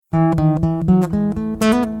In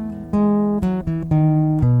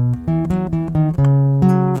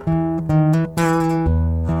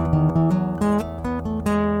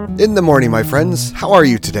the morning, my friends. How are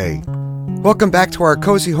you today? Welcome back to our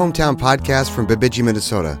Cozy Hometown podcast from Bemidji,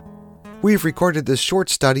 Minnesota. We've recorded this short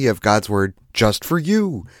study of God's Word just for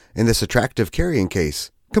you in this attractive carrying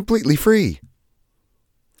case, completely free.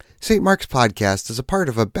 St. Mark's podcast is a part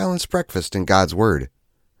of a balanced breakfast in God's Word.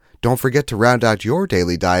 Don't forget to round out your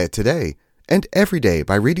daily diet today and every day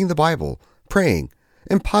by reading the Bible, praying,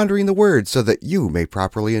 and pondering the Word so that you may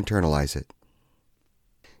properly internalize it.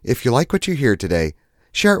 If you like what you hear today,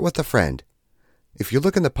 share it with a friend. If you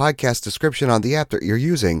look in the podcast description on the app that you're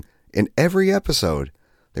using, in every episode,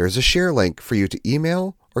 there is a share link for you to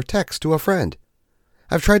email or text to a friend.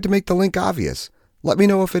 I've tried to make the link obvious. Let me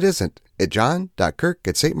know if it isn't at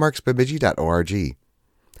john.kirk@stmarksbemidji.org.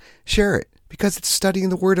 Share it because it's studying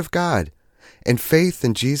the Word of God, and faith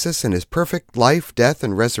in Jesus and His perfect life, death,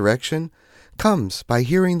 and resurrection comes by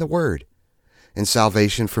hearing the Word, and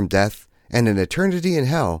salvation from death and an eternity in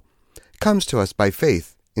hell comes to us by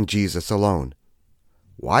faith in Jesus alone.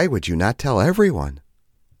 Why would you not tell everyone?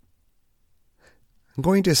 I'm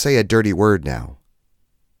going to say a dirty word now.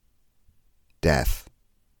 Death.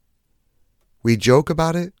 We joke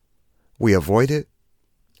about it, we avoid it,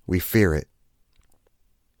 we fear it.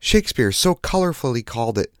 Shakespeare so colorfully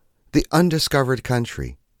called it the undiscovered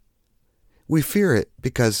country. We fear it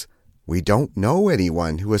because we don't know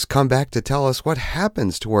anyone who has come back to tell us what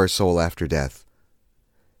happens to our soul after death.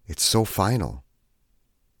 It's so final.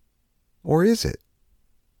 Or is it?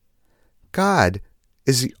 God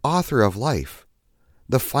is the author of life,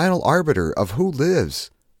 the final arbiter of who lives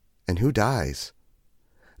and who dies.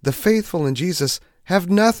 The faithful in Jesus have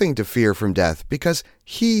nothing to fear from death because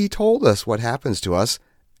He told us what happens to us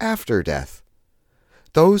after death.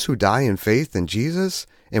 Those who die in faith in Jesus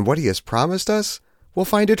and what He has promised us will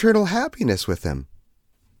find eternal happiness with Him.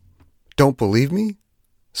 Don't believe me?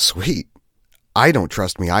 Sweet. I don't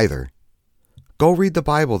trust me either. Go read the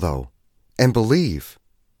Bible, though, and believe.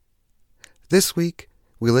 This week,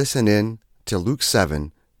 we listen in to Luke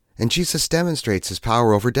 7, and Jesus demonstrates His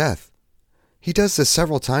power over death. He does this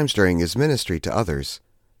several times during His ministry to others,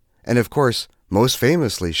 and of course, most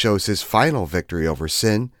famously shows His final victory over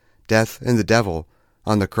sin, death, and the devil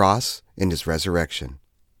on the cross in His resurrection.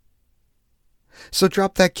 So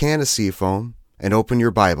drop that can of seafoam and open your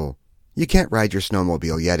Bible. You can't ride your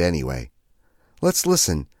snowmobile yet anyway. Let's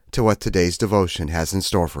listen to what today's devotion has in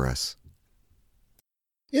store for us.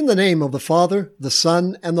 In the name of the Father, the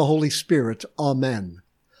Son, and the Holy Spirit. Amen.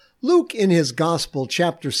 Luke in his Gospel,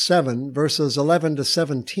 chapter 7, verses 11 to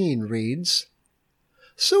 17 reads,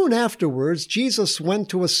 Soon afterwards Jesus went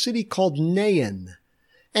to a city called Nain,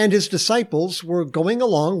 and His disciples were going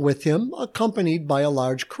along with Him, accompanied by a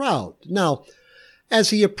large crowd. Now,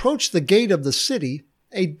 as He approached the gate of the city,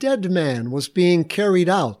 a dead man was being carried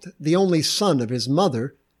out, the only son of his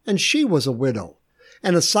mother, and she was a widow,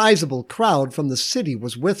 and a sizable crowd from the city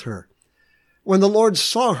was with her. When the Lord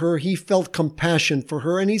saw her, He felt compassion for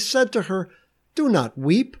her, and He said to her, Do not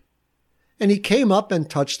weep. And He came up and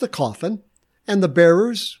touched the coffin, and the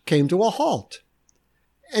bearers came to a halt.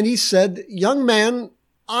 And He said, Young man,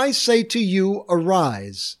 I say to you,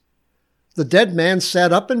 arise. The dead man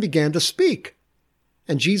sat up and began to speak,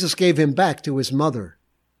 and Jesus gave him back to his mother.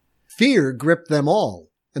 Fear gripped them all,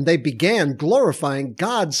 and they began glorifying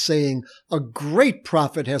God, saying, A great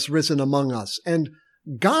prophet has risen among us, and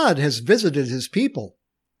God has visited His people.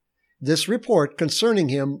 This report concerning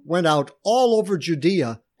Him went out all over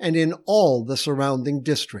Judea and in all the surrounding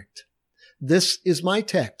district. This is my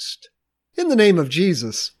text. In the name of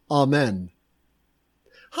Jesus, Amen.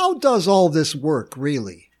 How does all this work,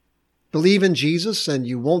 really? Believe in Jesus and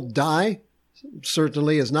you won't die?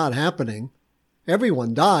 Certainly is not happening.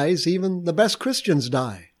 Everyone dies, even the best Christians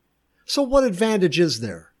die. So what advantage is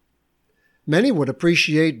there? Many would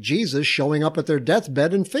appreciate Jesus showing up at their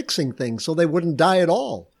deathbed and fixing things so they wouldn't die at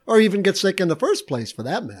all, or even get sick in the first place for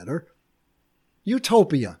that matter.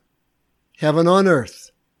 Utopia. Heaven on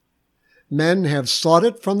earth. Men have sought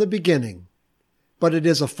it from the beginning, but it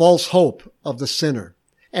is a false hope of the sinner,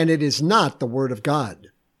 and it is not the Word of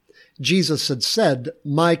God. Jesus had said,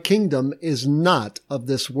 My kingdom is not of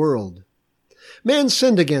this world. Man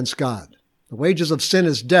sinned against God. The wages of sin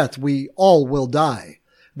is death. We all will die.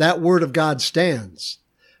 That word of God stands.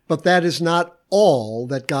 But that is not all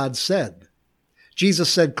that God said. Jesus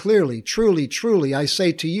said clearly, Truly, truly, I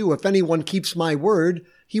say to you, if anyone keeps my word,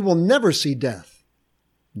 he will never see death.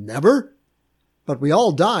 Never? But we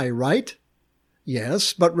all die, right?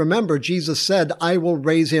 Yes, but remember, Jesus said, I will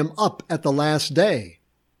raise him up at the last day.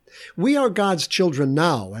 We are God's children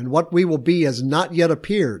now, and what we will be has not yet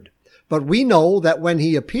appeared. But we know that when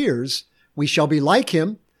he appears, we shall be like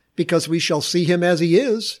him, because we shall see him as he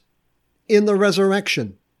is in the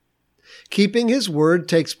resurrection. Keeping his word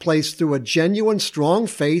takes place through a genuine, strong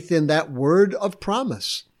faith in that word of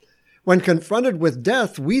promise. When confronted with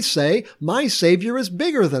death, we say, my Savior is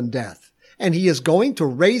bigger than death, and he is going to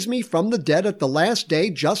raise me from the dead at the last day,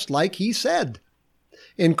 just like he said.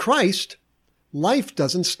 In Christ, life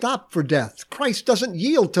doesn't stop for death. Christ doesn't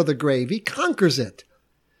yield to the grave. He conquers it.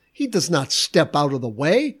 He does not step out of the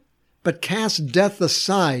way, but casts death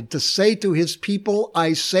aside to say to his people,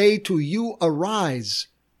 I say to you, arise.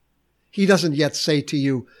 He doesn't yet say to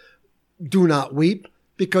you, do not weep,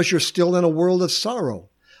 because you're still in a world of sorrow.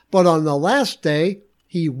 But on the last day,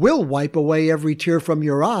 he will wipe away every tear from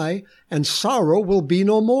your eye, and sorrow will be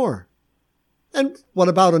no more. And what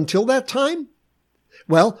about until that time?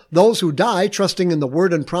 Well, those who die trusting in the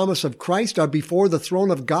word and promise of Christ are before the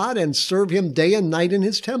throne of God and serve him day and night in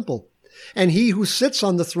his temple. And he who sits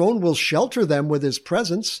on the throne will shelter them with his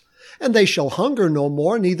presence. And they shall hunger no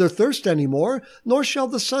more, neither thirst any more, nor shall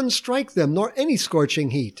the sun strike them, nor any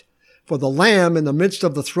scorching heat. For the Lamb in the midst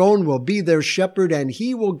of the throne will be their shepherd, and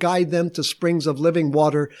he will guide them to springs of living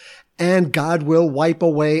water, and God will wipe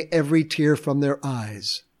away every tear from their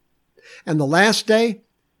eyes. And the last day,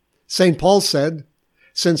 St. Paul said,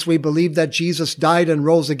 since we believe that Jesus died and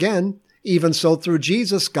rose again, even so through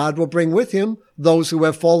Jesus God will bring with him those who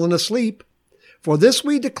have fallen asleep. For this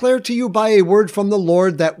we declare to you by a word from the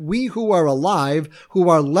Lord, that we who are alive, who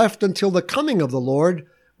are left until the coming of the Lord,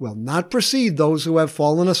 will not precede those who have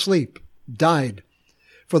fallen asleep, died.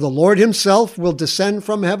 For the Lord himself will descend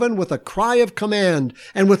from heaven with a cry of command,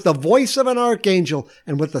 and with the voice of an archangel,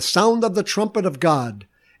 and with the sound of the trumpet of God.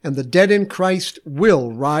 And the dead in Christ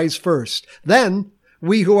will rise first. Then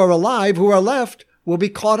we who are alive, who are left, will be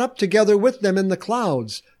caught up together with them in the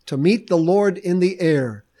clouds to meet the Lord in the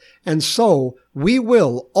air. And so we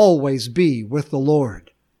will always be with the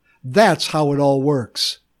Lord. That's how it all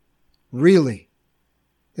works. Really.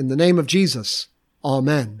 In the name of Jesus,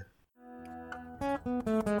 Amen.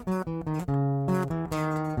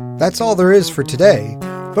 That's all there is for today,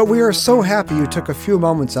 but we are so happy you took a few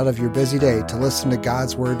moments out of your busy day to listen to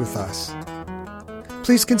God's Word with us.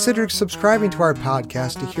 Please consider subscribing to our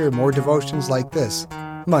podcast to hear more devotions like this,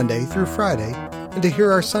 Monday through Friday, and to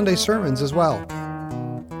hear our Sunday sermons as well.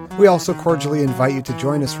 We also cordially invite you to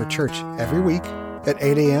join us for church every week at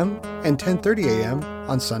 8 a.m. and 10:30 a.m.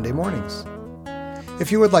 on Sunday mornings.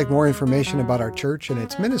 If you would like more information about our church and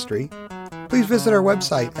its ministry, please visit our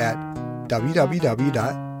website at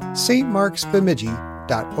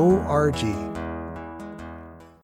www.stmarksbemidji.org.